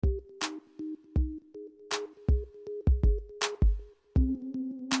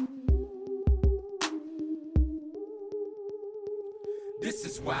This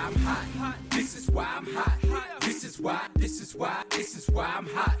is why I'm hot. This is why I'm hot. This is why I'm hot. This is why I'm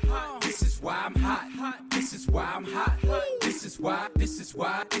hot. This is why I'm hot. This is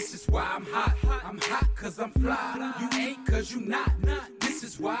why I'm hot. I'm hot cause I'm fly. You ain't cause you not. This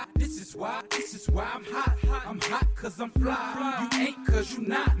is why I'm hot. I'm hot cause I'm fly. You ain't cause you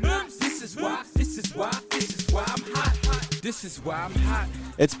not. This is why I'm hot. This is why I'm hot.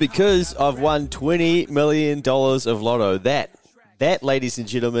 It's because I've won $20 million of Lotto. That, ladies and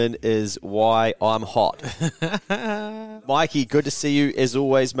gentlemen, is why I'm hot. Mikey, good to see you as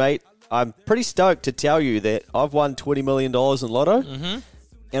always, mate. I'm pretty stoked to tell you that I've won $20 million in Lotto. Mm-hmm.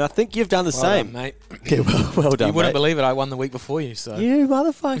 And I think you've done the same. Done, mate. Yeah, well done, You wouldn't mate. believe it. I won the week before you, so. You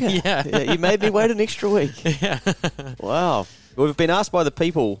motherfucker. Yeah. You made me wait an extra week. Yeah. Wow. We've been asked by the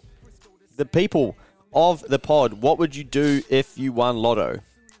people of the pod, what would you do if you won Lotto?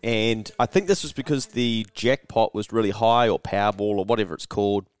 And I think this was because the jackpot was really high, or Powerball, or whatever it's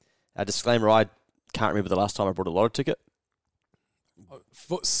called. A disclaimer, I can't remember the last time I bought a Lotto ticket.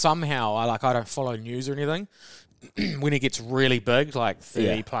 Somehow, I don't follow news or anything. When it gets really big, like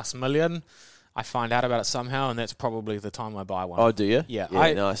 30 plus million, I find out about it somehow, and that's probably the time I buy one. Oh, do you? Yeah.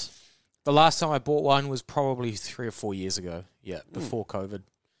 Nice. The last time I bought one was probably 3 or 4 years ago. Yeah, before COVID.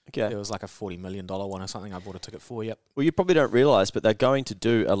 Okay. There was like a $40 million one or something I bought a ticket for, yep. Well, you probably don't realise, but they're going to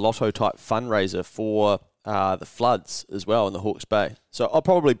do a Lotto-type fundraiser for the floods as well in the Hawke's Bay. So I'll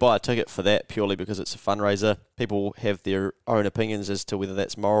probably buy a ticket for that purely because it's a fundraiser. People have their own opinions as to whether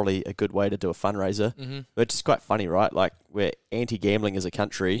that's morally a good way to do a fundraiser. Mm-hmm. But it's just quite funny, right? Like, we're anti-gambling as a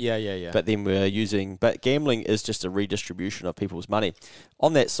country. Yeah. But then but gambling is just a redistribution of people's money.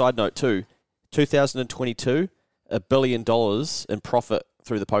 On that side note too, 2022, $1 billion in profit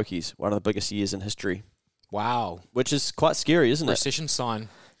through the pokies, one of the biggest years in history. Wow. Which is quite scary, isn't it? Recession sign.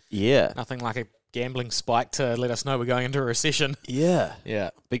 Yeah. Nothing like a gambling spike to let us know we're going into a recession. Yeah. Yeah.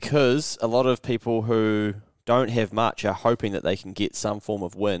 Because a lot of people who don't have much are hoping that they can get some form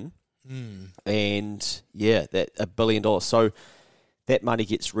of win. And, that $1 billion. So that money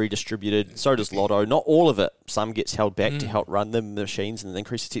gets redistributed. So does Lotto. Not all of it. Some gets held back to help run the machines and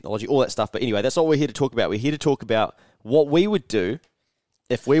increase the technology, all that stuff. But anyway, that's all we're here to talk about. We're here to talk about what we would do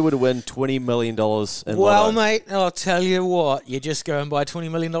if we were to win $20 million in Lotto. Well, mate, I'll tell you what. You just go and buy $20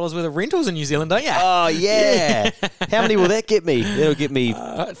 million worth of rentals in New Zealand, don't you? Oh, yeah. How many will that get me? That'll get me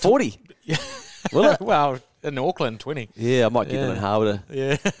 40. Will it? Well, in Auckland, 20. Yeah, I might get them in Harbour.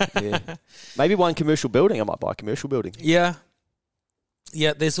 Yeah. Maybe one commercial building. I might buy a commercial building. Yeah.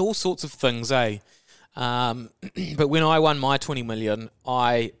 Yeah, there's all sorts of things, eh? But when I won my 20 million,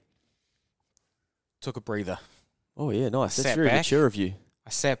 I took a breather. Oh, yeah, nice. That's Sat very back. mature of you. I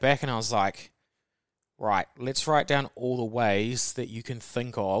sat back and I was like, right, let's write down all the ways that you can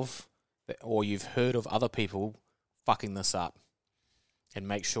think of or you've heard of other people fucking this up and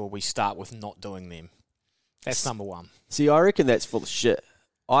make sure we start with not doing them. That's number one. See, I reckon that's full of shit.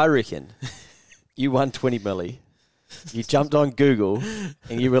 I reckon you won 20 milli, you jumped on Google,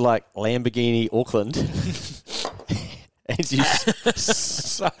 and you were like, Lamborghini Auckland. And you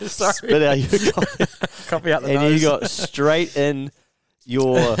spit out your copy out the and nose. you got straight in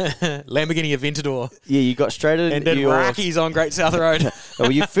your Lamborghini Aventador. Yeah, you got straight in and did your Rockies on Great South Road.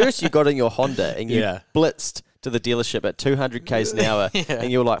 Well, you got in your Honda and you blitzed to the dealership at 200 k's an hour,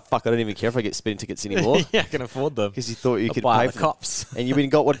 and you were like, "Fuck, I don't even care if I get speeding tickets anymore." Yeah, I can afford them because you thought you could buy pay the for cops. Them. And you went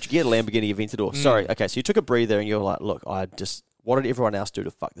and got, what did you get? A Lamborghini Aventador. Sorry, okay, so you took a breather and you were like, "Look, what did everyone else do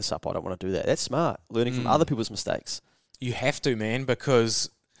to fuck this up? I don't want to do that." That's smart, learning from other people's mistakes. You have to, man, because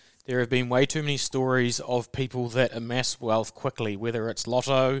there have been way too many stories of people that amass wealth quickly, whether it's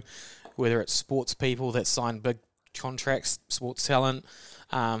Lotto, whether it's sports people that sign big contracts, sports talent,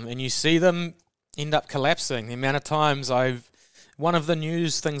 and you see them end up collapsing. The amount of times one of the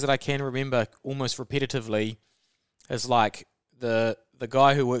news things that I can remember almost repetitively is like the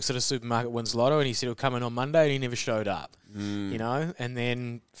guy who works at a supermarket wins Lotto and he said he'll come in on Monday and he never showed up, you know, and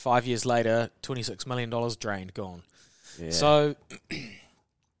then 5 years later, $26 million drained, gone. Yeah. So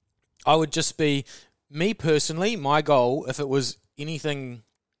I would just be, me personally, my goal, if it was anything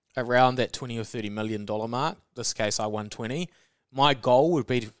around that $20 or $30 million mark, this case I won 20, my goal would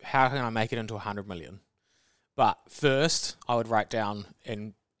be how can I make it into 100 million? But first, I would write down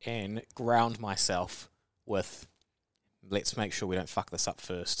and ground myself with, let's make sure we don't fuck this up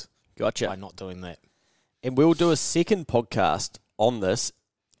first. Gotcha. By not doing that. And we'll do a second podcast on this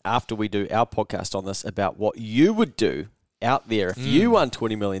after we do our podcast on this about what you would do out there if you won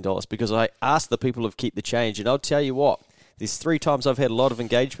 $20 million, because I asked the people of Keep the Change, and I'll tell you what, there's 3 times I've had a lot of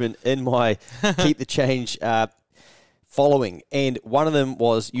engagement in my Keep the Change following. And one of them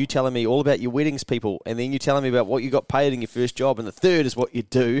was you telling me all about your weddings, people, and then you telling me about what you got paid in your first job, and the third is what you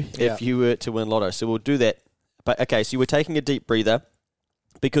do if you were to win Lotto. So we'll do that. But okay, so you were taking a deep breather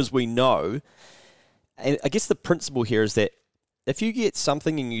because we know, and I guess the principle here is that if you get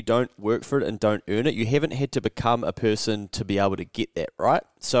something and you don't work for it and don't earn it, you haven't had to become a person to be able to get that, right?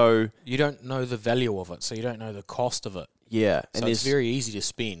 So you don't know the value of it, so you don't know the cost of it. Yeah. So it's very easy to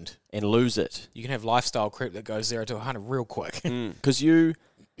spend. And lose it. You can have lifestyle creep that goes 0 to 100 real quick. Because to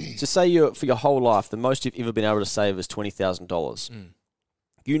say for your whole life, the most you've ever been able to save is $20,000.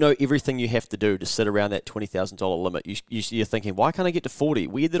 You know everything you have to do to sit around that $20,000 limit. You're thinking, why can't I get to 40?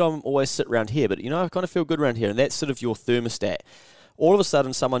 Weird that I'm always sit around here, but I kind of feel good around here. And that's sort of your thermostat. All of a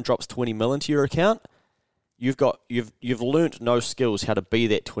sudden, someone drops 20 mil into your account. You've learnt no skills how to be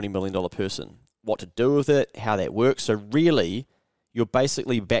that $20 million person. What to do with it, how that works. So really, you're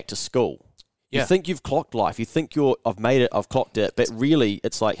basically back to school. You think you've clocked life. You think I've made it, I've clocked it. But really,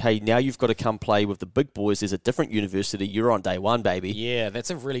 it's like, hey, now you've got to come play with the big boys. There's a different university. You're on day one, baby. Yeah,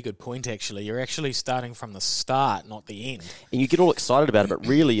 that's a really good point, actually. You're actually starting from the start, not the end. And you get all excited about it, but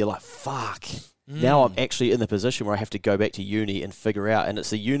really, you're like, fuck. Now I'm actually in the position where I have to go back to uni and figure out. And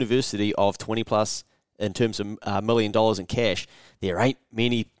it's a university of 20 plus in terms of $1 million in cash. There ain't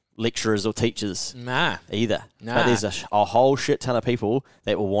many lecturers or teachers either. But there's a whole shit ton of people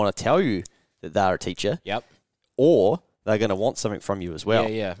that will want to tell you that they're a teacher. Yep. Or they're going to want something from you as well.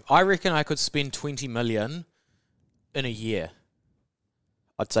 Yeah. I reckon I could spend 20 million in a year.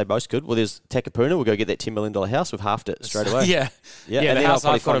 I'd say most could. Well, there's Takapuna. We'll go get that $10 million house. We've halved it straight away. Yeah. And the house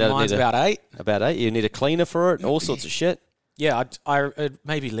I've got in mind's about 8. About 8. You need a cleaner for it and all sorts of shit. Yeah, I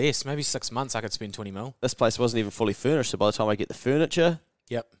maybe less. Maybe 6 months I could spend 20 mil. This place wasn't even fully furnished, so by the time I get the furniture...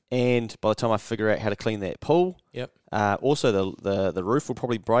 Yep. And by the time I figure out how to clean that pool, also the roof will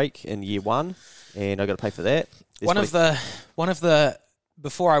probably break in year 1, and I got to pay for that. One of the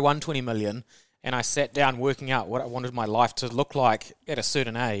before I won 20 million, and I sat down working out what I wanted my life to look like at a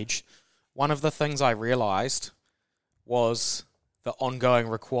certain age. One of the things I realized was the ongoing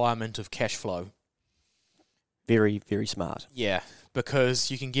requirement of cash flow. Very, very smart. Yeah, because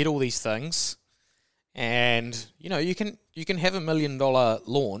you can get all these things. And, you can have $1 million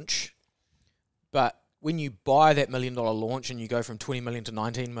launch, but when you buy that $1 million launch and you go from 20 million to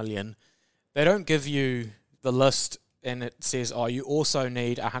 19 million, they don't give you the list and it says, you also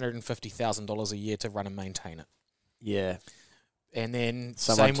need $150,000 a year to run and maintain it. Yeah. And then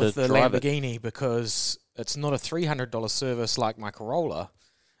same with the Lamborghini, because it's not a $300 service like my Corolla.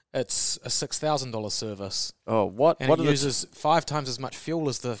 It's a $6,000 service. Oh, what? And what it uses 5 times as much fuel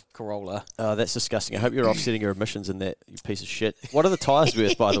as the Corolla. Oh, that's disgusting. I hope you're offsetting your emissions in that, you piece of shit. What are the tyres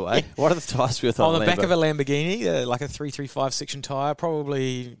worth, by the way? What are the tyres worth on the back of a Lamborghini, like a 335 section tyre,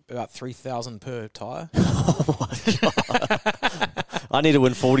 probably about $3,000 per tyre. Oh, my God. I need to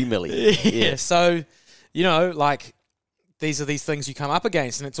win 40 million. Yeah. So, these are these things you come up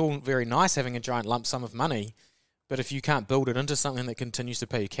against, and it's all very nice having a giant lump sum of money. But if you can't build it into something that continues to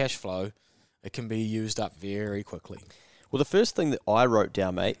pay you cash flow, it can be used up very quickly. Well, the first thing that I wrote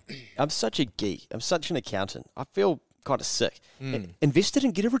down, mate, I'm such a geek. I'm such an accountant. I feel kind of sick. Invested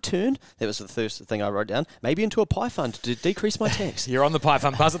and get a return? That was the first thing I wrote down. Maybe into a pie fund to decrease my tax. You're on the pie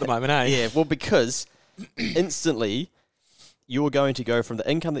fund buzz at the moment, eh? Yeah, well, because instantly you're going to go from the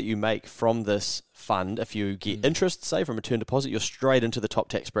income that you make from this fund, if you get interest, say, from a term deposit, you're straight into the top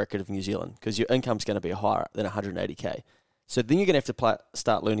tax bracket of New Zealand because your income's going to be higher than 180K. So then you're going to have to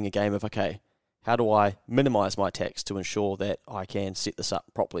start learning a game of, okay, how do I minimise my tax to ensure that I can set this up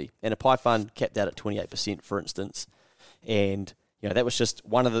properly? And a pie fund capped out at 28%, for instance. And that was just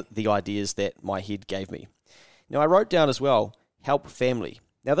one of the ideas that my head gave me. Now, I wrote down as well, help family.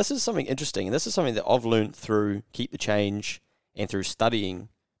 Now, this is something interesting, and this is something that I've learned through Keep the Change and through studying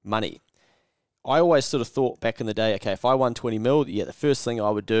money. I always sort of thought back in the day, okay, if I won 20 mil, the first thing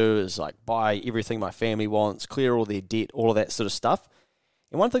I would do is like buy everything my family wants, clear all their debt, all of that sort of stuff.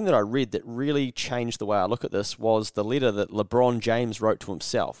 And one thing that I read that really changed the way I look at this was the letter that LeBron James wrote to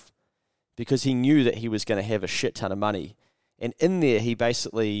himself, because he knew that he was going to have a shit ton of money. And in there, he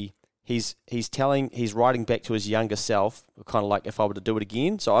basically, he's writing back to his younger self, kind of like if I were to do it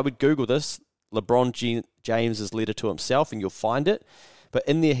again. So I would Google this, LeBron James's letter to himself, and you'll find it. But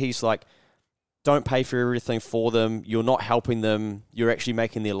in there, he's like, don't pay for everything for them. You're not helping them. You're actually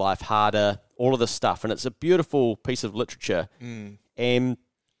making their life harder. All of this stuff. And it's a beautiful piece of literature. And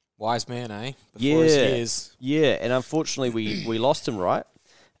wise man, eh? Before his years. Yeah, and unfortunately we lost him, right?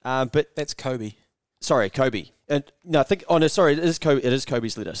 But that's Kobe. Sorry, Kobe. It is Kobe. It is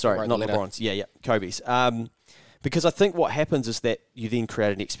Kobe's letter. Sorry, not LeBron's. Yeah, Kobe's. Because I think what happens is that you then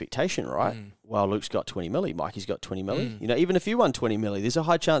create an expectation, right? Well, Luke's got 20 milli, Mikey's got 20 milli. You know, even if you won 20 milli, there's a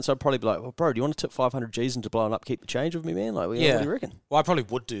high chance I'd probably be like, well, bro, do you want to tip 500 G's into blowing up, keep the change with me, man? Like, what do you reckon? Well, I probably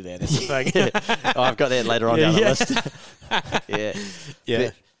would do that. That's the thing. Oh, I've got that later on down the list.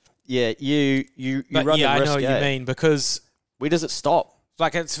 You run the risk. I know what you mean, because where does it stop?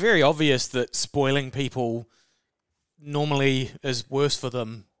 Like, it's very obvious that spoiling people normally is worse for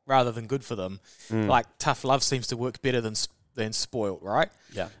them rather than good for them. Like, tough love seems to work better than spoiled, right?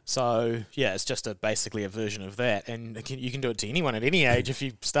 Yeah. So, yeah, it's just basically a version of that. And you can do it to anyone at any age. If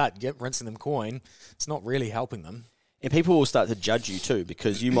you start rinsing them coin, it's not really helping them. And people will start to judge you too,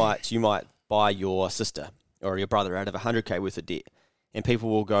 because you might buy your sister or your brother out of 100K worth of debt. And people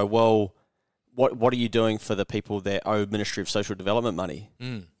will go, well, what are you doing for the people that owe Ministry of Social Development money?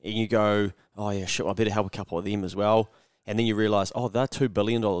 And you go, oh, yeah, shit, well, I better help a couple of them as well. And then you realise, oh, they're $2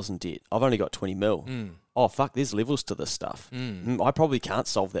 billion in debt. I've only got 20 mil. Oh, fuck, there's levels to this stuff. I probably can't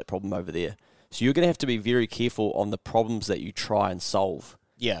solve that problem over there. So you're going to have to be very careful on the problems that you try and solve.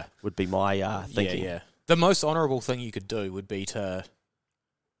 Yeah. Would be my thinking. Yeah. The most honourable thing you could do would be to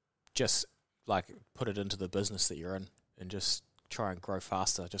just, like, put it into the business that you're in and just try and grow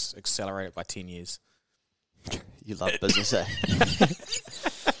faster. Just accelerate it by 10 years. You love business, eh?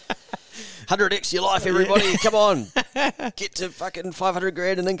 100x your life, everybody. Come on. Get to fucking 500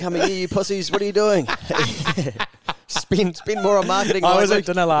 grand in income a year, you pussies. What are you doing? Spend more on marketing. I was at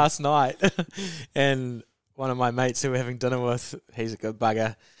dinner last night, and one of my mates who we're having dinner with, he's a good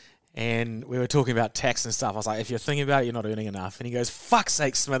bugger, and we were talking about tax and stuff. I was like, if you're thinking about it, you're not earning enough. And he goes, fuck's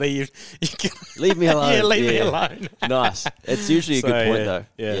sake, Smithy, you leave me alone. Yeah, leave me alone. Nice. It's usually a good point, though.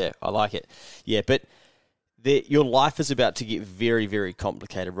 Yeah, I like it. Yeah, but your life is about to get very, very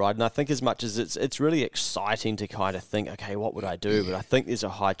complicated, right? And I think as much as it's really exciting to kind of think, okay, what would I do? But I think there's a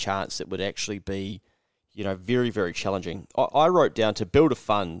high chance it would actually be, very, very challenging. I wrote down to build a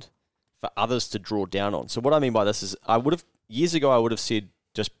fund for others to draw down on. So what I mean by this is years ago I would have said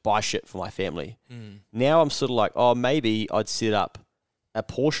just buy shit for my family. Now I'm sort of like, oh, maybe I'd set up a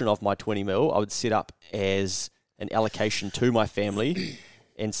portion of my 20 mil, I would set up as an allocation to my family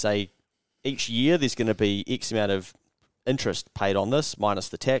and say, each year there's going to be X amount of interest paid on this, minus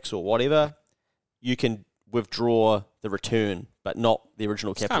the tax or whatever. You can withdraw the return, but not the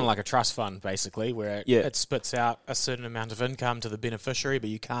original capital. It's kind of like a trust fund, basically, where it spits out a certain amount of income to the beneficiary,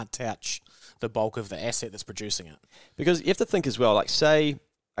 but you can't touch the bulk of the asset that's producing it. Because you have to think as well, like say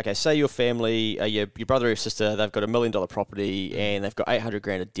your family, your brother or sister, they've got $1 million property and they've got 800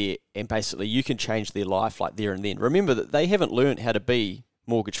 grand of debt, and basically you can change their life like there and then. Remember that they haven't learned how to be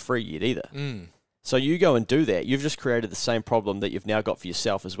mortgage free yet either. So you go and do that, you've just created the same problem that you've now got for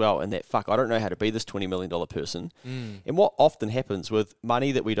yourself as well, and that, fuck, I don't know how to be this $20 million person. And what often happens with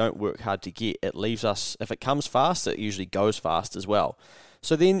money that we don't work hard to get, it leaves us, if it comes fast, it usually goes fast as well.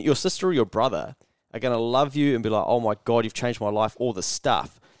 So then your sister or your brother are going to love you and be like, oh my God, you've changed my life, all this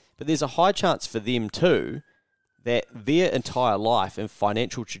stuff. But there's a high chance for them too that their entire life and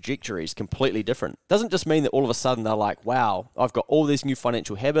financial trajectory is completely different. Doesn't just mean that all of a sudden they're like, wow, I've got all these new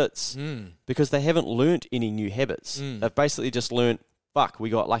financial habits, because they haven't learnt any new habits. They've basically just learnt, fuck, we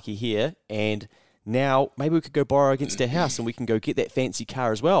got lucky here, and now maybe we could go borrow against our house and we can go get that fancy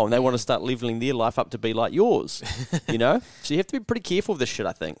car as well. And they want to start leveling their life up to be like yours, So you have to be pretty careful with this shit,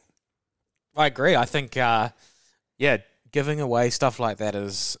 I think. I agree. I think, giving away stuff like that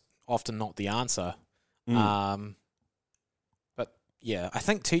is often not the answer. But yeah, I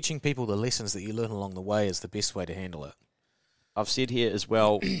think teaching people the lessons that you learn along the way is the best way to handle it. I've said here as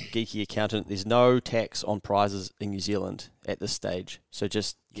well, geeky accountant, there's no tax on prizes in New Zealand at this stage. So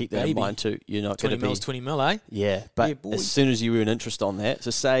just keep that in mind too. You're not going to be 20 mils, 20 mil, eh? Yeah, but as soon as you earn interest on that,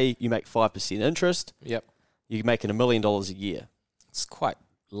 so say you make 5% interest, you're making $1 million a year. It's quite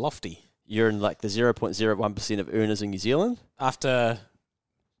lofty. You're in like the 0.01% of earners in New Zealand. After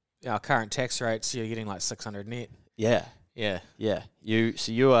our current tax rates, you're getting like 600 net. Yeah. You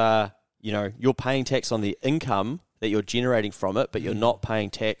are, you're paying tax on the income that you're generating from it, but you're not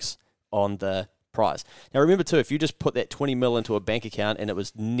paying tax on the prize. Now remember too, if you just put that 20 mil into a bank account and it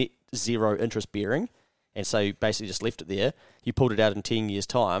was net zero interest bearing, and so you basically just left it there, you pulled it out in 10 years'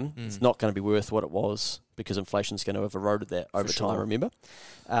 time, it's not going to be worth what it was, because inflation's going to have eroded that over time, remember?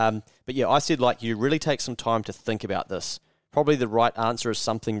 But yeah, I said, like, you really take some time to think about this. Probably the right answer is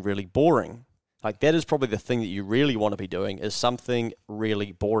something really boring, Like, that is probably the thing that you really want to be doing, is something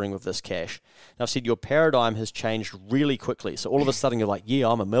really boring with this cash. Now, I've said your paradigm has changed really quickly. So all of a sudden you're like, yeah,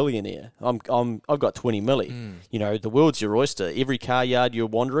 I'm a millionaire. I've got 20 milli. You know, the world's your oyster. Every car yard you're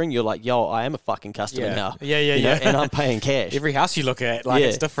wandering, you're like, yo, I am a fucking customer now. Yeah. You know, and I'm paying cash. Every house you look at, like,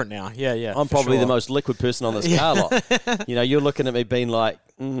 it's different now. Yeah. I'm probably the most liquid person on this car lot. You know, you're looking at me being like,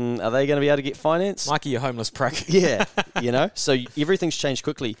 are they going to be able to get finance? Mikey, you homeless prick. Yeah, you know, so everything's changed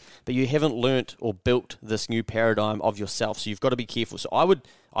quickly, but you haven't learnt or built this new paradigm of yourself, so you've got to be careful. So I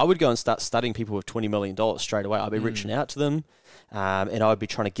would go and start studying people with $20 million straight away. I'd be reaching out to them, and I would be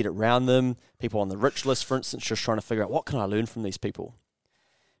trying to get around them. People on the rich list, for instance, just trying to figure out, what can I learn from these people?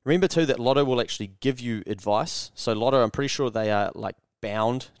 Remember, too, that Lotto will actually give you advice. So Lotto, I'm pretty sure they are, like,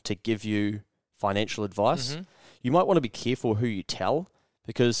 bound to give you financial advice. You might want to be careful who you tell,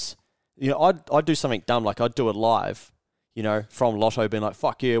 because, you know, I'd do something dumb, like I'd do it live, you know, from Lotto, being like,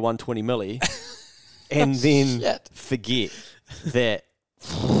 fuck yeah, 120 milli, and then forget that,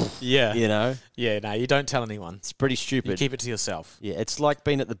 you know. Yeah, no, you don't tell anyone. It's pretty stupid. You keep it to yourself. Yeah, it's like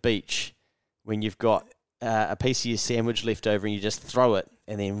being at the beach when you've got a piece of your sandwich left over and you just throw it,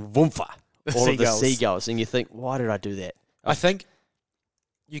 and then voomfa, all of the seagulls, and you think, why did I do that? I think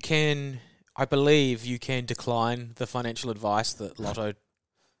I believe you can decline the financial advice that Lotto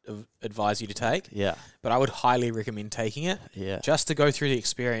advise you to take. Yeah. But I would highly recommend taking it. Yeah. Just to go through the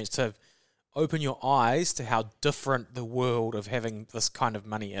experience, to open your eyes to how different the world of having this kind of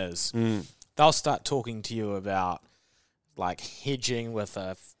money is. They'll start talking to you about, like, hedging with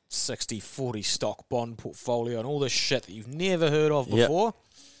a 60-40 stock bond portfolio and all this shit that you've never heard of before.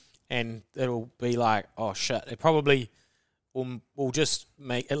 And it'll be like, oh shit, it probably will just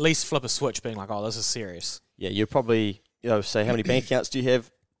at least flip a switch, being like, oh, this is serious. Yeah, you're probably, you know, say, how many bank accounts do you have?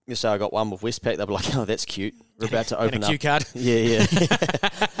 You say, I got one with Westpac. They'll be like, oh, that's cute. We're about to open and a Q card. Yeah.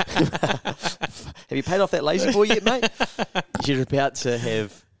 Have you paid off that lazy boy yet, mate? You're about to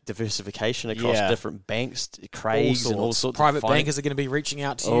have diversification across different banks, Craigs, and all sorts Private of private bankers are going to be reaching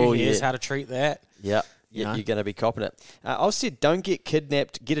out to you. Here's how to treat that. Yeah. You're going to be copping it. I've said, don't get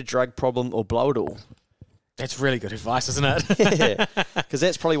kidnapped, get a drug problem, or blow it all. That's really good advice, isn't it? Yeah, because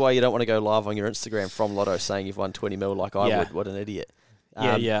that's probably why you don't want to go live on your Instagram from Lotto saying you've won 20 mil like I would. What an idiot.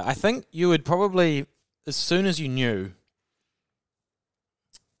 Yeah. I think you would probably, as soon as you knew,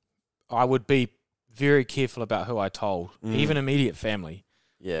 I would be very careful about who I told, even immediate family.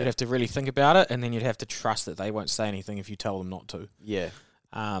 Yeah. You'd have to really think about it, and then you'd have to trust that they won't say anything if you tell them not to. Yeah.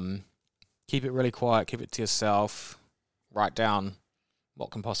 Keep it really quiet, keep it to yourself, write down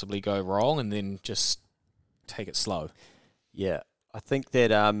what can possibly go wrong, and then just take it slow. Yeah. I think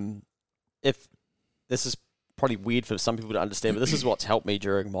that if this is probably weird for some people to understand, but this is what's helped me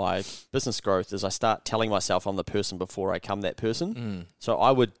during my business growth, is I start telling myself I'm the person before I become that person. So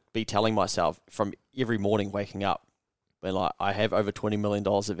I would be telling myself from every morning waking up, when like, I have over $20 million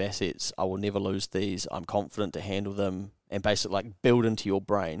of assets, I will never lose these, I'm confident to handle them, and basically like build into your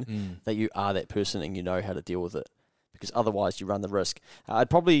brain that you are that person and you know how to deal with it, because otherwise you run the risk.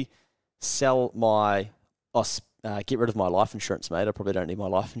 I'd probably sell my, get rid of my life insurance, mate. I probably don't need my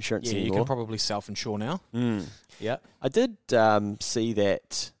life insurance anymore. You can probably self-insure now. Yeah. I did see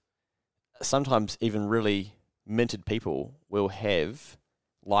that sometimes even really minted people will have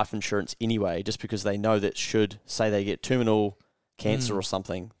life insurance anyway, just because they know that should, say they get terminal cancer or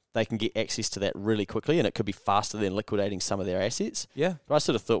something, they can get access to that really quickly, and it could be faster than liquidating some of their assets. Yeah. But I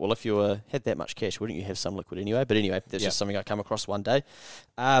sort of thought, well, if you had that much cash, wouldn't you have some liquid anyway? But anyway, that's just something I come across one day.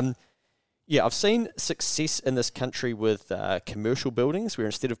 Yeah, I've seen success in this country with commercial buildings, where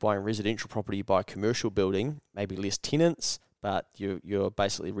instead of buying residential property, you buy a commercial building, maybe less tenants, but you're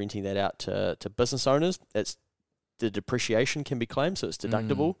basically renting that out to business owners. The depreciation can be claimed, so it's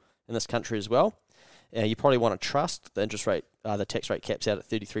deductible in this country as well. You probably want a trust. The interest rate, the tax rate caps out at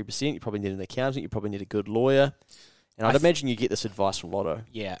 33%. You probably need an accountant. You probably need a good lawyer. And I'd imagine you get this advice from Lotto.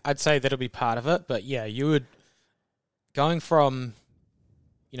 Yeah, I'd say that'll be part of it. But yeah, you would, going from,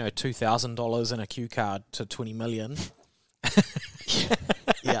 $2,000 in a Q card to 20 million.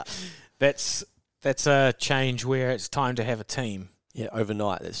 Yeah. That's a change where it's time to have a team. Yeah,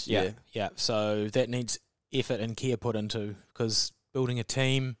 overnight. Yeah. So that needs effort and care put into, because building a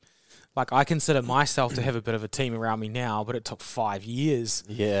team, like I consider myself to have a bit of a team around me now, but it took 5 years.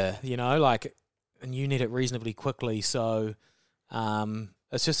 Yeah. And you need it reasonably quickly. So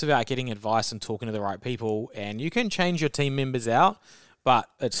it's just about getting advice and talking to the right people, and you can change your team members out, but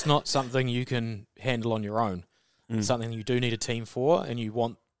it's not something you can handle on your own. It's something you do need a team for, and you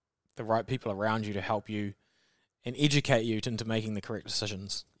want the right people around you to help you and educate you into making the correct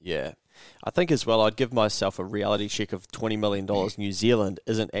decisions. Yeah. I think as well, I'd give myself a reality check of $20 million New Zealand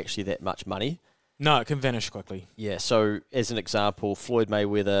isn't actually that much money. No, it can vanish quickly. Yeah, so as an example, Floyd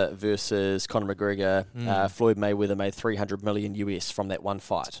Mayweather versus Conor McGregor, Floyd Mayweather made $300 million US from that one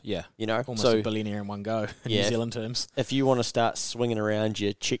fight. Yeah. You know? Almost a billionaire in one go in New Zealand terms. If you want to start swinging around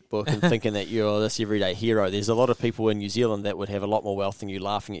your checkbook and thinking that you're this everyday hero, there's a lot of people in New Zealand that would have a lot more wealth than you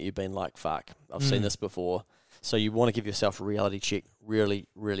laughing at you being like, fuck, I've seen this before. So you want to give yourself a reality check really,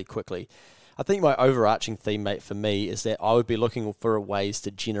 really quickly. I think my overarching theme, mate, for me is that I would be looking for ways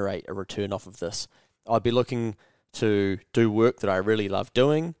to generate a return off of this. I'd be looking to do work that I really love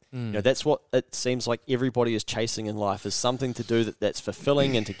doing. You know, that's what it seems like everybody is chasing in life, is something to do that's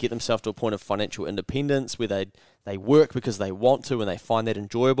fulfilling and to get themselves to a point of financial independence where they work because they want to and they find that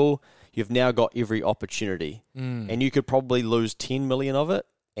enjoyable. You've now got every opportunity. And you could probably lose 10 million of it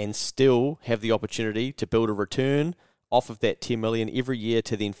and still have the opportunity to build a return off of that 10 million every year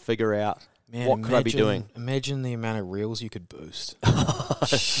to then figure out, man, what could I be doing? Imagine the amount of reels you could boost.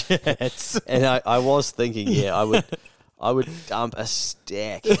 Shit. And I was thinking, I would dump a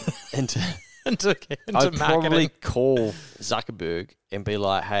stack into I'd probably call Zuckerberg and be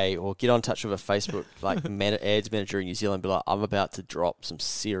like, hey, or get on touch with a Facebook ads manager in New Zealand and be like, I'm about to drop some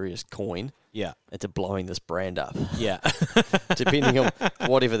serious coin into blowing this brand up. Yeah. Depending on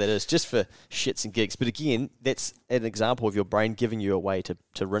whatever that is, just for shits and gigs. But again, that's an example of your brain giving you a way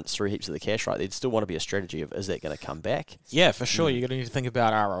to rinse through heaps of the cash, right? There'd still want to be a strategy of, is that going to come back? Yeah, for sure. You're going to need to think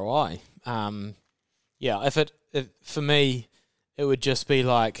about ROI. For me, it would just be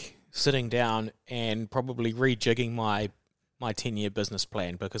like sitting down and probably rejigging my 10-year business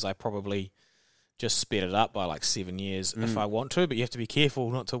plan, because I probably just sped it up by like 7 years if I want to, but you have to be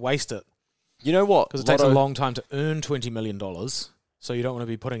careful not to waste it. You know what? Because it takes a long time to earn $20 million, so you don't want to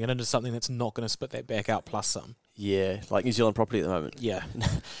be putting it into something that's not going to spit that back out plus some. Yeah, like New Zealand property at the moment. Yeah.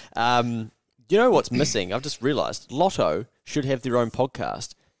 You know what's missing? I've just realised Lotto should have their own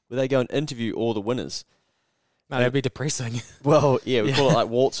podcast where they go and interview all the winners. No, that'd be depressing. Well, yeah, we call it like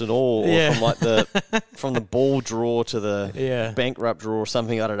warts and all, or from the ball draw to the bankrupt draw or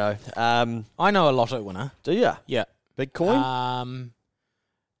something. I don't know. I know a Lotto winner. Do you? Yeah. Big coin?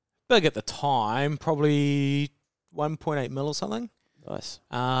 Big at the time, probably 1.8 mil or something. Nice.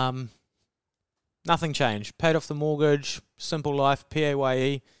 Nothing changed. Paid off the mortgage, simple life,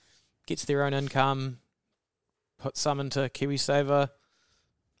 PAYE, gets their own income, put some into KiwiSaver,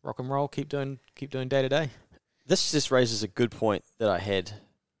 rock and roll, keep doing day to day. This just raises a good point that I had,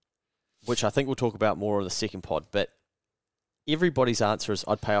 which I think we'll talk about more in the second pod, but everybody's answer is,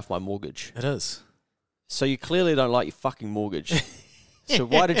 I'd pay off my mortgage. It is. So you clearly don't like your fucking mortgage. So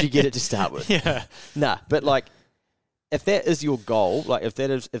why did you get it to start with? Yeah. Nah, but like, if that is your goal, like if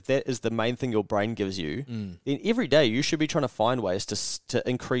that is the main thing your brain gives you, then every day you should be trying to find ways to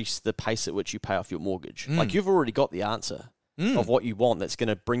increase the pace at which you pay off your mortgage. Like, you've already got the answer of what you want that's going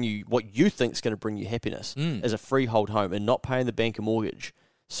to bring you, what you think is going to bring you happiness as a freehold home and not paying the bank a mortgage.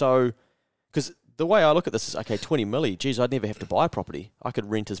 So, because the way I look at this is, okay, 20 milli, geez, I'd never have to buy a property. I could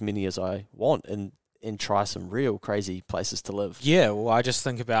rent as many as I want and try some real crazy places to live. Yeah, well, I just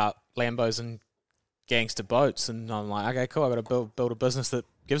think about Lambos and gangster boats, and I'm like, okay, cool, I've got to build a business that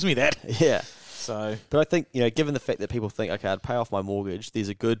gives me that. Yeah. So, but I think, given the fact that people think, okay, I'd pay off my mortgage, there's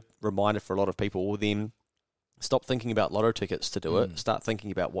a good reminder for a lot of people, well, then stop thinking about lotto tickets to do it. Start thinking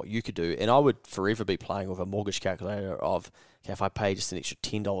about what you could do. And I would forever be playing with a mortgage calculator of, okay, if I pay just an extra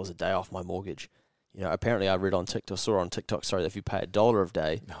 $10 a day off my mortgage. Apparently I saw on TikTok, that if you pay $1 a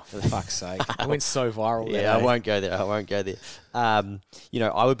day. Oh, for fuck's sake. It went so viral. Yeah, I won't go there.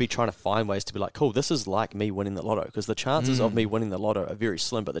 I would be trying to find ways to be like, cool, this is like me winning the lotto, because the chances of me winning the lotto are very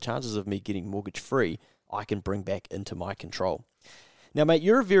slim, but the chances of me getting mortgage free, I can bring back into my control. Now, mate,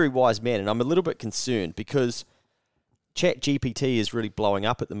 you're a very wise man, and I'm a little bit concerned because ChatGPT is really blowing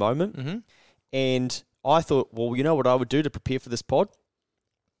up at the moment. And I thought, well, you know what I would do to prepare for this pod?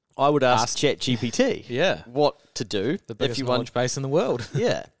 I would ask ChatGPT what to do. The biggest knowledge base in the world.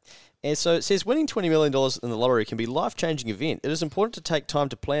 Yeah. And so it says, winning $20 million in the lottery can be a life-changing event. It is important to take time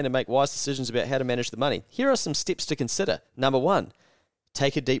to plan and make wise decisions about how to manage the money. Here are some steps to consider. Number 1,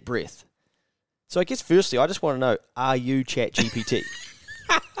 take a deep breath. So I guess firstly, I just want to know, are you ChatGPT?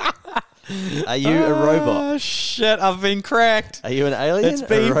 Are you a robot? Oh, shit, I've been cracked. Are you an alien? It's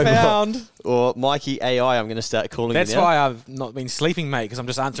been found. Or Mikey AI, I'm going to start calling That's you now. why I've not been sleeping, mate, because I'm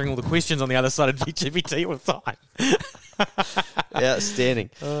just answering all the questions on the other side of GPT all the time. Outstanding.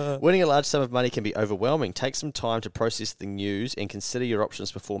 Winning a large sum of money can be overwhelming. Take some time to process the news and consider your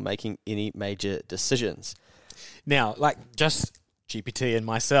options before making any major decisions. Now, like just GPT and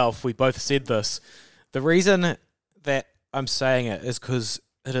myself, we both said this. The reason that I'm saying it is because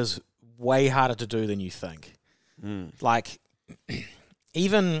it is way harder to do than you think. Like,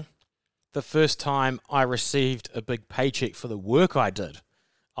 even the first time I received a big paycheck for the work I did,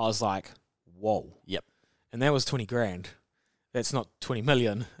 I was like, whoa. Yep. And that was 20 grand. That's not 20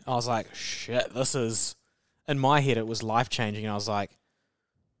 million. I was like, shit, this is... In my head, it was life-changing. And I was like,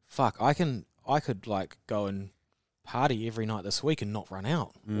 fuck, I could like go and party every night this week and not run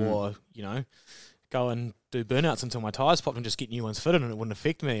out. Or, go and do burnouts until my tires popped and just get new ones fitted and it wouldn't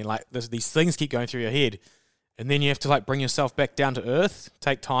affect me. And like, these things keep going through your head. And then you have to like bring yourself back down to earth,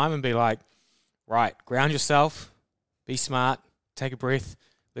 take time and be like, right, ground yourself, be smart, take a breath,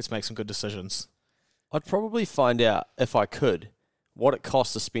 let's make some good decisions. I'd probably find out, if I could, what it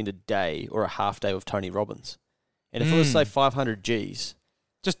costs to spend a day or a half day with Tony Robbins. And if it was, say, 500 Gs...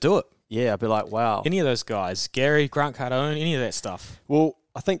 Just do it. Yeah, I'd be like, wow. Any of those guys, Gary, Grant Cardone, any of that stuff. Well,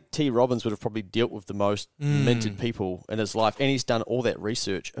 I think T. Robbins would have probably dealt with the most minted people in his life, and he's done all that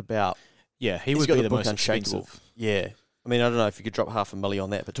research about... Yeah, he would be the most Unshakable. expensive. Yeah. I mean, I don't know if you could drop $500,000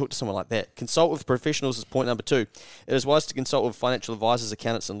 on that, but talk to someone like that. Consult with professionals is point number 2. It is wise to consult with financial advisors,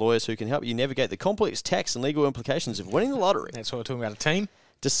 accountants, and lawyers who can help you navigate the complex tax and legal implications of winning the lottery. That's what we're talking about, a team.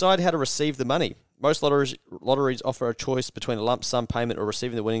 Decide how to receive the money. Most lotteries offer a choice between a lump sum payment or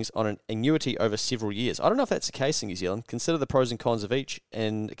receiving the winnings on an annuity over several years. I don't know if that's the case in New Zealand. Consider the pros and cons of each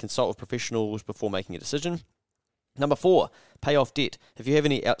and consult with professionals before making a decision. Number 4, pay off debt. If you have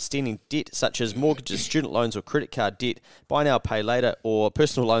any outstanding debt, such as mortgages, student loans, or credit card debt, buy now, pay later, or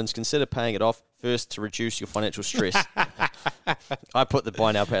personal loans, consider paying it off first to reduce your financial stress. I put the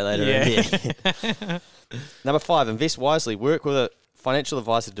buy now, pay later in there. Number 5, invest wisely. Work with a financial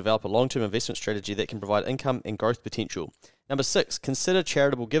advisor to develop a long-term investment strategy that can provide income and growth potential. Number 6, consider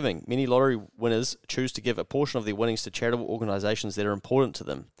charitable giving. Many lottery winners choose to give a portion of their winnings to charitable organisations that are important to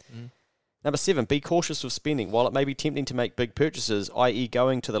them. Number 7, be cautious with spending. While it may be tempting to make big purchases, i.e.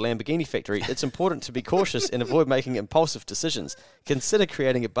 going to the Lamborghini factory, it's important to be cautious and avoid making impulsive decisions. Consider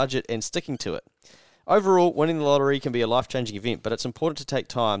creating a budget and sticking to it. Overall, winning the lottery can be a life-changing event, but it's important to take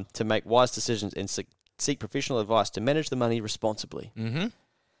time to make wise decisions and seek professional advice to manage the money responsibly. I mean,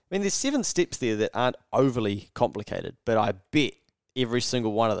 there's 7 steps there that aren't overly complicated, but I bet every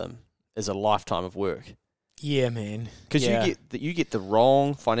single one of them is a lifetime of work. Yeah, man. Because you get the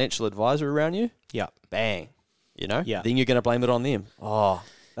wrong financial advisor around you. Yeah. Bang. Yeah. Then you're going to blame it on them. Oh,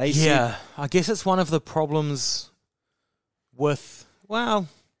 I guess it's one of the problems with, everyone's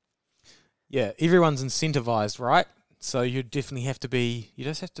incentivized, right? So you definitely have to be, you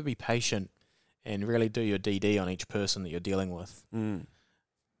just have to be patient and really do your DD on each person that you're dealing with.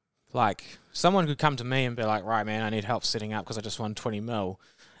 Like, someone could come to me and be like, right, man, I need help setting up because I just won 20 mil.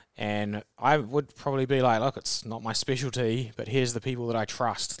 And I would probably be like, look, it's not my specialty, but here's the people that I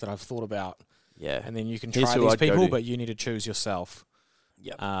trust that I've thought about. Yeah. And then you can try these people, but you need to choose yourself.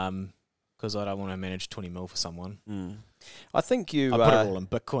 Yeah. Because I don't want to manage 20 mil for someone. I think you... I put it all in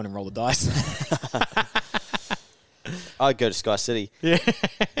Bitcoin and roll the dice. I'd go to Sky City. Yeah.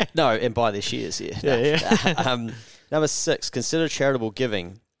 No, and buy their shares, Number 6, consider charitable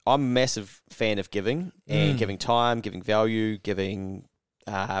giving. I'm a massive fan of giving, and giving time, giving value, giving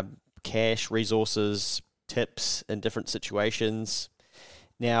cash, resources, tips in different situations.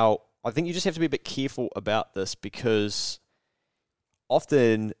 Now, I think you just have to be a bit careful about this because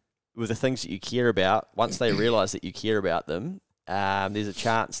often with the things that you care about, once they realise that you care about them, there's a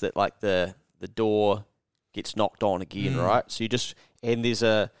chance that like the door gets knocked on again, right? So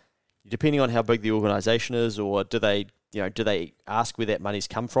depending on how big the organisation is, or do they ask where that money's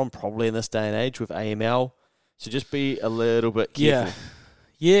come from? Probably in this day and age with AML. So just be a little bit careful.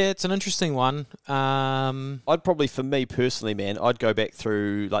 Yeah, it's an interesting one. I'd probably, for me personally, man, I'd go back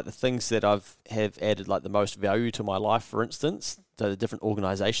through like the things that have added like the most value to my life, for instance, the different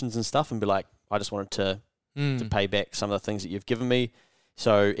organisations and stuff, and be like, I just wanted to pay back some of the things that you've given me.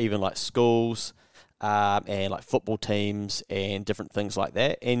 So even like schools and like football teams and different things like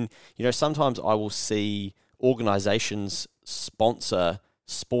that. And, sometimes I will see organisations sponsor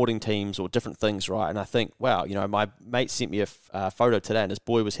sporting teams or different things, right? And I think, wow, my mate sent me a photo today and his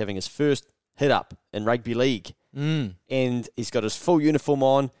boy was having his first hit up in rugby league. And he's got his full uniform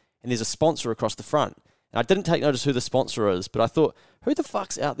on and there's a sponsor across the front. And I didn't take notice who the sponsor is, but I thought, who the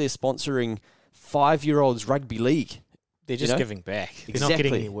fuck's out there sponsoring 5-year-olds rugby league? They're just giving back. They're not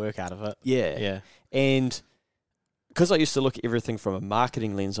getting any work out of it. Yeah. And because I used to look at everything from a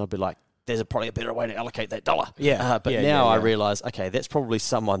marketing lens, I'd be like, there's probably a better way to allocate that dollar. But now I realise, okay, that's probably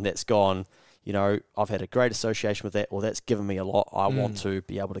someone that's gone, I've had a great association with that, or that's given me a lot. I want to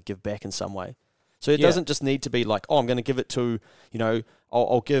be able to give back in some way. So it doesn't just need to be like, I'm going to give it to,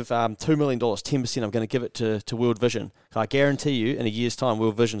 I'll give $2 million, 10%, I'm going to give it to World Vision. I guarantee you, in a year's time,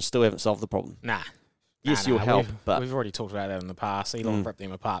 World Vision still haven't solved the problem. Nah. Yes, you'll help, but... We've already talked about that in the past. Elon ripped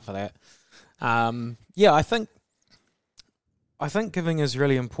them apart for that. Yeah, I think giving is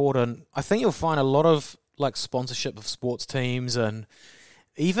really important. I think you'll find a lot of like sponsorship of sports teams, and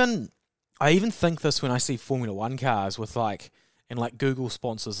I even think this when I see Formula One cars with like Google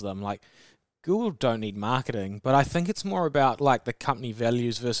sponsors them. Like Google don't need marketing, but I think it's more about like the company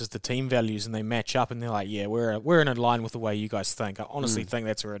values versus the team values, and they match up, and they're like, yeah, we're in line with the way you guys think. I honestly think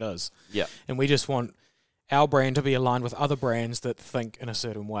that's where it is. Yeah, and we just want our brand to be aligned with other brands that think in a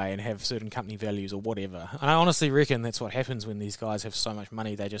certain way and have certain company values or whatever. And I honestly reckon that's what happens when these guys have so much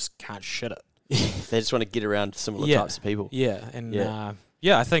money, they just can't shit it. They just want to get around similar types of people. Yeah, and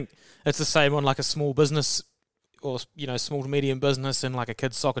I think it's the same on like a small business or, small to medium business in like a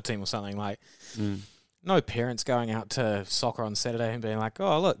kid's soccer team or something. Like, no parents going out to soccer on Saturday and being like,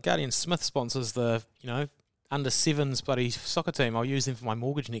 oh, look, Guardian Smith sponsors the, under sevens bloody soccer team. I'll use them for my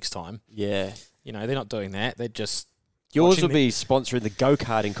mortgage next time. Yeah. They're not doing that. They're just... Yours would be sponsoring the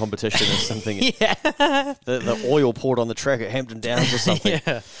go-karting competition or something. Yeah. the oil poured on the track at Hampton Downs or something.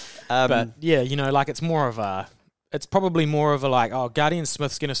 Yeah. But, yeah, it's more of a... It's probably more of a like, oh, Guardian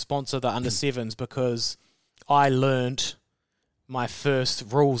Smith's going to sponsor the under sevens because I learnt my first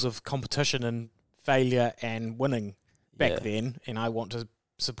rules of competition and failure and winning back then, and I want to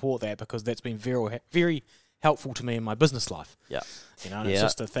support that because that's been very, very helpful to me in my business life. Yeah. And it's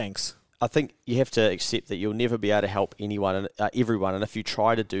just a thanks. I think you have to accept that you'll never be able to help anyone, everyone, and if you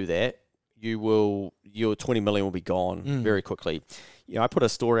try to do that, your 20 million will be gone very quickly. I put a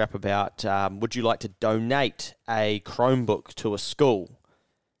story up about would you like to donate a Chromebook to a school?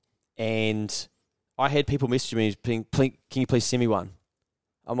 And I had people messaging me, can you please send me one?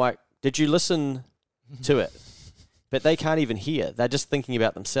 I'm like, did you listen to it? But they can't even hear. They're just thinking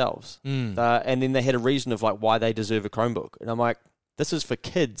about themselves. And then they had a reason of like why they deserve a Chromebook. And I'm like, this is for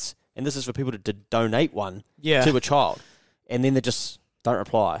kids, and this is for people to donate one to a child. And then they just don't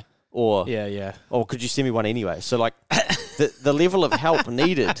reply. Or could you send me one anyway? So like the level of help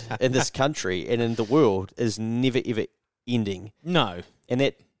needed in this country and in the world is never ever ending. No. And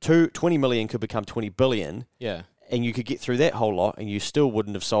that 20 million could become 20 billion. Yeah. And you could get through that whole lot and you still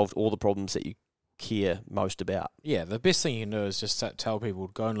wouldn't have solved all the problems that you care most about. Yeah, the best thing you can do is just tell people,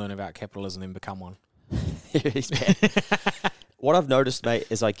 go and learn about capitalism and become one. What I've noticed, mate,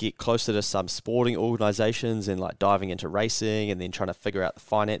 is I get closer to some sporting organisations and like diving into racing and then trying to figure out the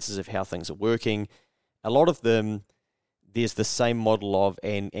finances of how things are working. A lot of them, there's the same model of,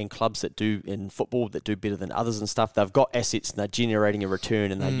 and clubs that do in football that do better than others and stuff, they've got assets and they're generating a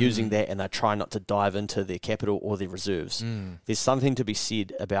return and they're using that and they're trying not to dive into their capital or their reserves. There's something to be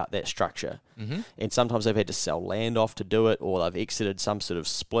said about that structure. And sometimes they've had to sell land off to do it, or they've exited some sort of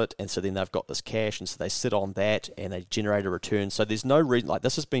split, and so then they've got this cash and so they sit on that and they generate a return. So there's no reason, like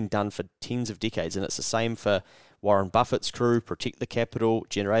this has been done for tens of decades, and it's the same for Warren Buffett's crew: protect the capital,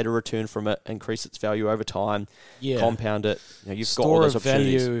 generate a return from it, increase its value over time, compound it. You've got all those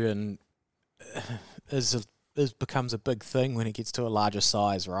opportunities. Value and becomes a big thing when it gets to a larger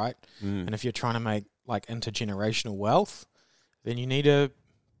size, right? And if you're trying to make like intergenerational wealth, then you need to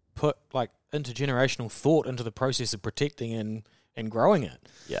put like intergenerational thought into the process of protecting and growing it.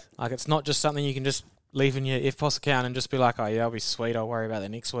 Yeah, like it's not just something you can just leave in your FPOS account and just be like, oh yeah, I'll be sweet, I'll worry about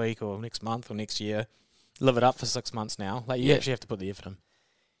that next week or next month or next year. Live it up for 6 months now. Like you actually have to put the effort in.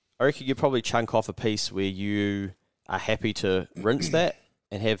 I reckon you'd probably chunk off a piece where you are happy to rinse that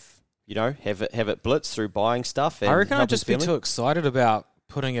and have it blitz through buying stuff. And I reckon I'd just be too excited about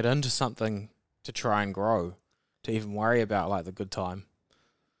putting it into something to try and grow, to even worry about like the good time.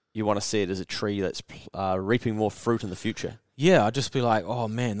 You want to see it as a tree that's reaping more fruit in the future. Yeah, I'd just be like, oh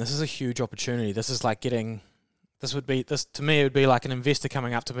man, this is a huge opportunity. This is like this to me, it would be like an investor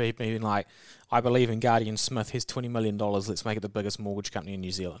coming up to me being like, I believe in Guardian Smith, here's $20 million, let's make it the biggest mortgage company in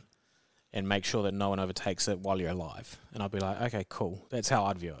New Zealand and make sure that no one overtakes it while you're alive. And I'd be like, okay, cool. That's how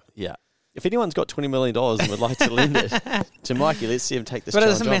I'd view it. Yeah. If anyone's got $20 million and would like to lend it to Mikey, let's see him take this challenge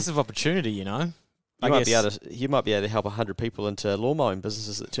on. But it's a massive opportunity, You might be able to help 100 people into lawn mowing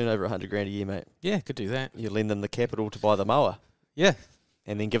businesses that turn over $100,000 a year, mate. Yeah, could do that. You lend them the capital to buy the mower. Yeah.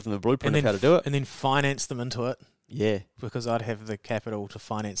 And then give them the blueprint of how to do it. And then finance them into it. Yeah. Because I'd have the capital to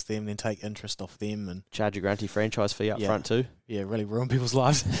finance them, then take interest off them. And charge a grunty franchise fee up front too. Yeah, really ruin people's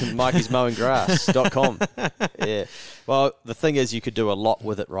lives. MikeysMowingGrass.com. Yeah. Well, the thing is you could do a lot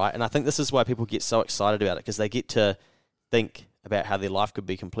with it, right? And I think this is why people get so excited about it, because they get to think about how their life could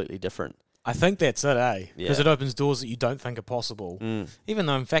be completely different. I think that's it, eh? Because it opens doors that you don't think are possible. Even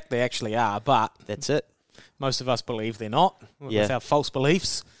though, in fact, they actually are, but... That's it. Most of us believe they're not, with our false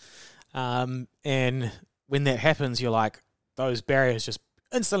beliefs. And when that happens, you're like, those barriers just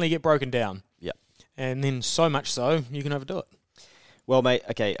instantly get broken down. Yeah. And then so much so, you can overdo it. Well, mate,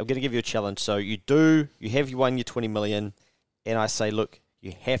 okay, I'm going to give you a challenge. So you have won your 20 million, and I say, look,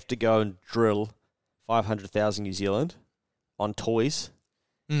 you have to go and drill 500,000 New Zealand on toys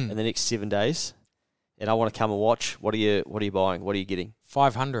in the next 7 days, and I want to come and watch. What are you buying? What are you getting?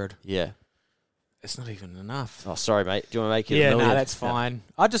 500. Yeah. It's not even enough. Oh, sorry, mate. Do you want to make it a Yeah, million? no, that's fine.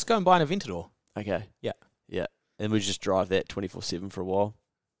 I'd just go and buy an Aventador. Okay. Yeah. Yeah. And we just drive that 24/7 for a while.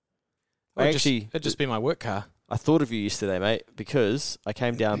 It'd just be my work car. I thought of you yesterday, mate, because I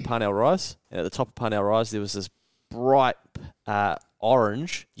came down Parnell Rise, and at the top of Parnell Rise there was this bright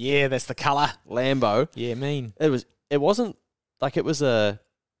orange Yeah, that's the colour. Lambo. Yeah, mean. It wasn't like it was a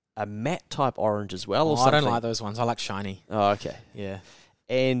matte type orange as well, or I something. don't like those ones. I like shiny. Oh, okay. Yeah.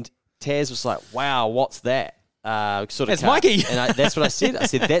 And Taz was like, "Wow, what's that?" Sort of That's car. Mikey. And that's what I said. I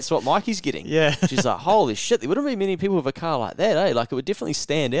said, "That's what Mikey's getting." Yeah. She's like, "Holy shit, there wouldn't be many people with a car like that, eh? Like it would definitely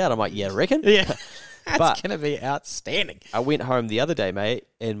stand out." I'm like, "Yeah, reckon?" Yeah. But That's going to be outstanding. I went home the other day, mate,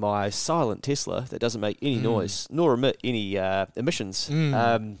 in my silent Tesla that doesn't make any noise nor emit any emissions.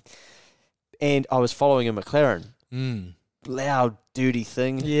 And I was following a McLaren. Loud, dirty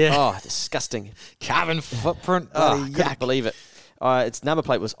thing. Yeah. Oh, disgusting. Carbon footprint. Oh, I bloody couldn't yuck. believe it. Its number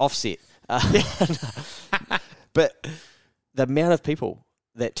plate was offset. But the amount of people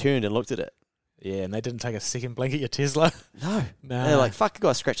that turned and looked at it. Yeah, and they didn't take a second blink at your Tesla. No. No. They're like, fuck, the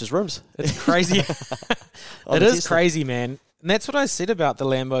guy scratched his rims. It's crazy. On It the is Tesla. crazy, man. And that's what I said about the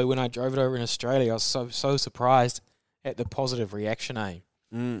Lambo when I drove it over in Australia. I was so surprised at the positive reaction, eh?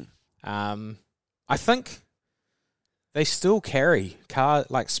 I think they still carry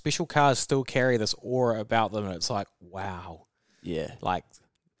special cars still carry this aura about them, and it's like, wow. Yeah. Like,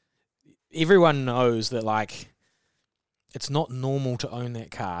 everyone knows that, like, it's not normal to own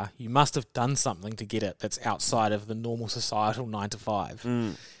that car. You must have done something to get it that's outside of the normal societal 9 to 5.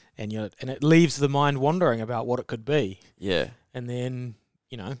 And it leaves the mind wandering about what it could be. Yeah. And then,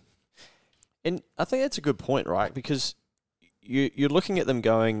 And I think that's a good point, right? Because you're looking at them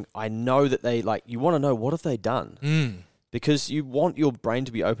going, I know that they, like, you want to know, what have they done? Because you want your brain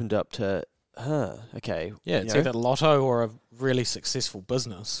to be opened up to, okay. Yeah, it's either Lotto or a really successful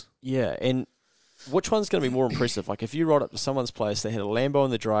business. Yeah, and which one's going to be more impressive? Like, if you rolled up to someone's place, they had a Lambo in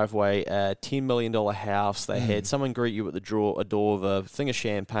the driveway, a $10 million house, they had someone greet you at the door with a thing of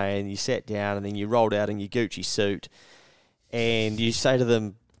champagne, you sat down, and then you rolled out in your Gucci suit, and you say to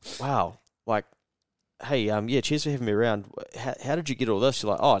them, wow, like, hey, cheers for having me around. How did you get all this?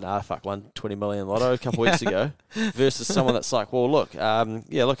 You're like, oh, no, fuck, won 20 million Lotto a couple weeks ago. Versus someone that's like, well, look, in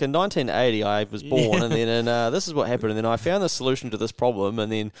 1980 I was born, and then this is what happened, and then I found the solution to this problem,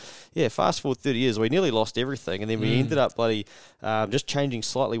 and then, fast forward 30 years, we nearly lost everything, and then we ended up just changing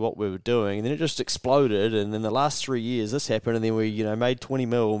slightly what we were doing, and then it just exploded, and then the last 3 years this happened, and then we, made 20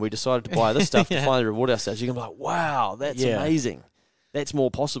 mil, and we decided to buy this stuff to finally reward ourselves. You can be like, wow, that's amazing. That's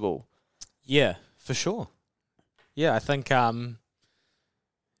more possible. Yeah. For sure. Yeah, I think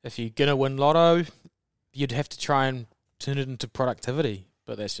if you're going to win Lotto, you'd have to try and turn it into productivity,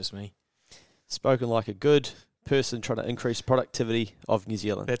 but that's just me. Spoken like a good person trying to increase productivity of New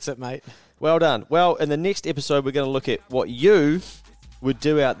Zealand. That's it, mate. Well done. Well, in the next episode, we're going to look at what you would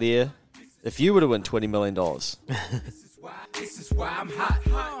do out there if you were to win $20 million.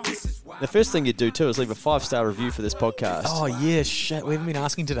 The first thing you'd do too is leave a 5-star review for this podcast. Oh, yeah, shit. We haven't been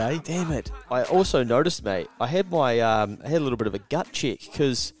asking today. Damn it. I also noticed, mate, I had a little bit of a gut check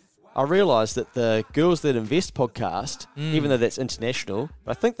because I realised that the Girls That Invest podcast, even though that's international,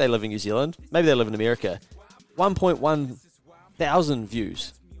 I think they live in New Zealand, maybe they live in America, 1.1 thousand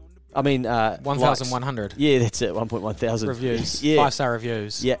views. I mean, 1,100. Yeah, that's it, 1.1 thousand. Reviews. Yeah. 5-star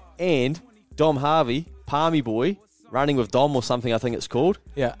reviews. Yeah, and Dom Harvey, Palmy Boy, Running with Dom or something I think it's called.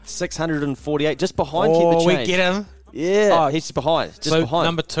 Yeah. 648, just behind Keep the Change. We get him. Yeah, he's behind. Just behind.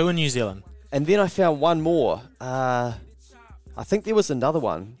 Number 2 in New Zealand. And then I found one more. I think there was another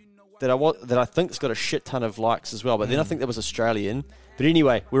one that I think's got a shit ton of likes as well. But then I think that was Australian. But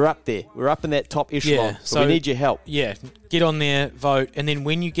anyway, we're up there. We're up in that top echelon. Yeah, so we need your help. Yeah, get on there, vote, and then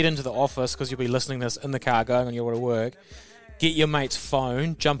when you get into the office, because you'll be listening to this in the car going on your way to work, get your mate's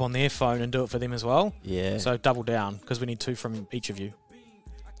phone, jump on their phone and do it for them as well. Yeah. So double down, because we need 2 from each of you.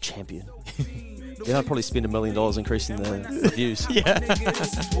 Champion. Then I'd probably spend $1 million increasing the reviews. Yeah.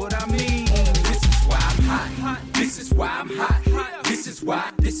 This is what I mean. This is why I'm hot. This is why I'm hot. This is why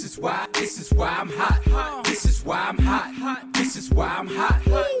I'm hot. This is why I'm hot. This is why I'm hot.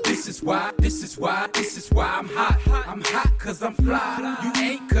 This is why I'm hot. I'm hot cause I'm fly. You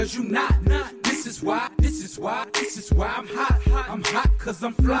ain't cause you not. This is why I'm hot. I'm hot cause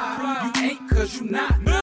I'm fly. You ain't cause you not.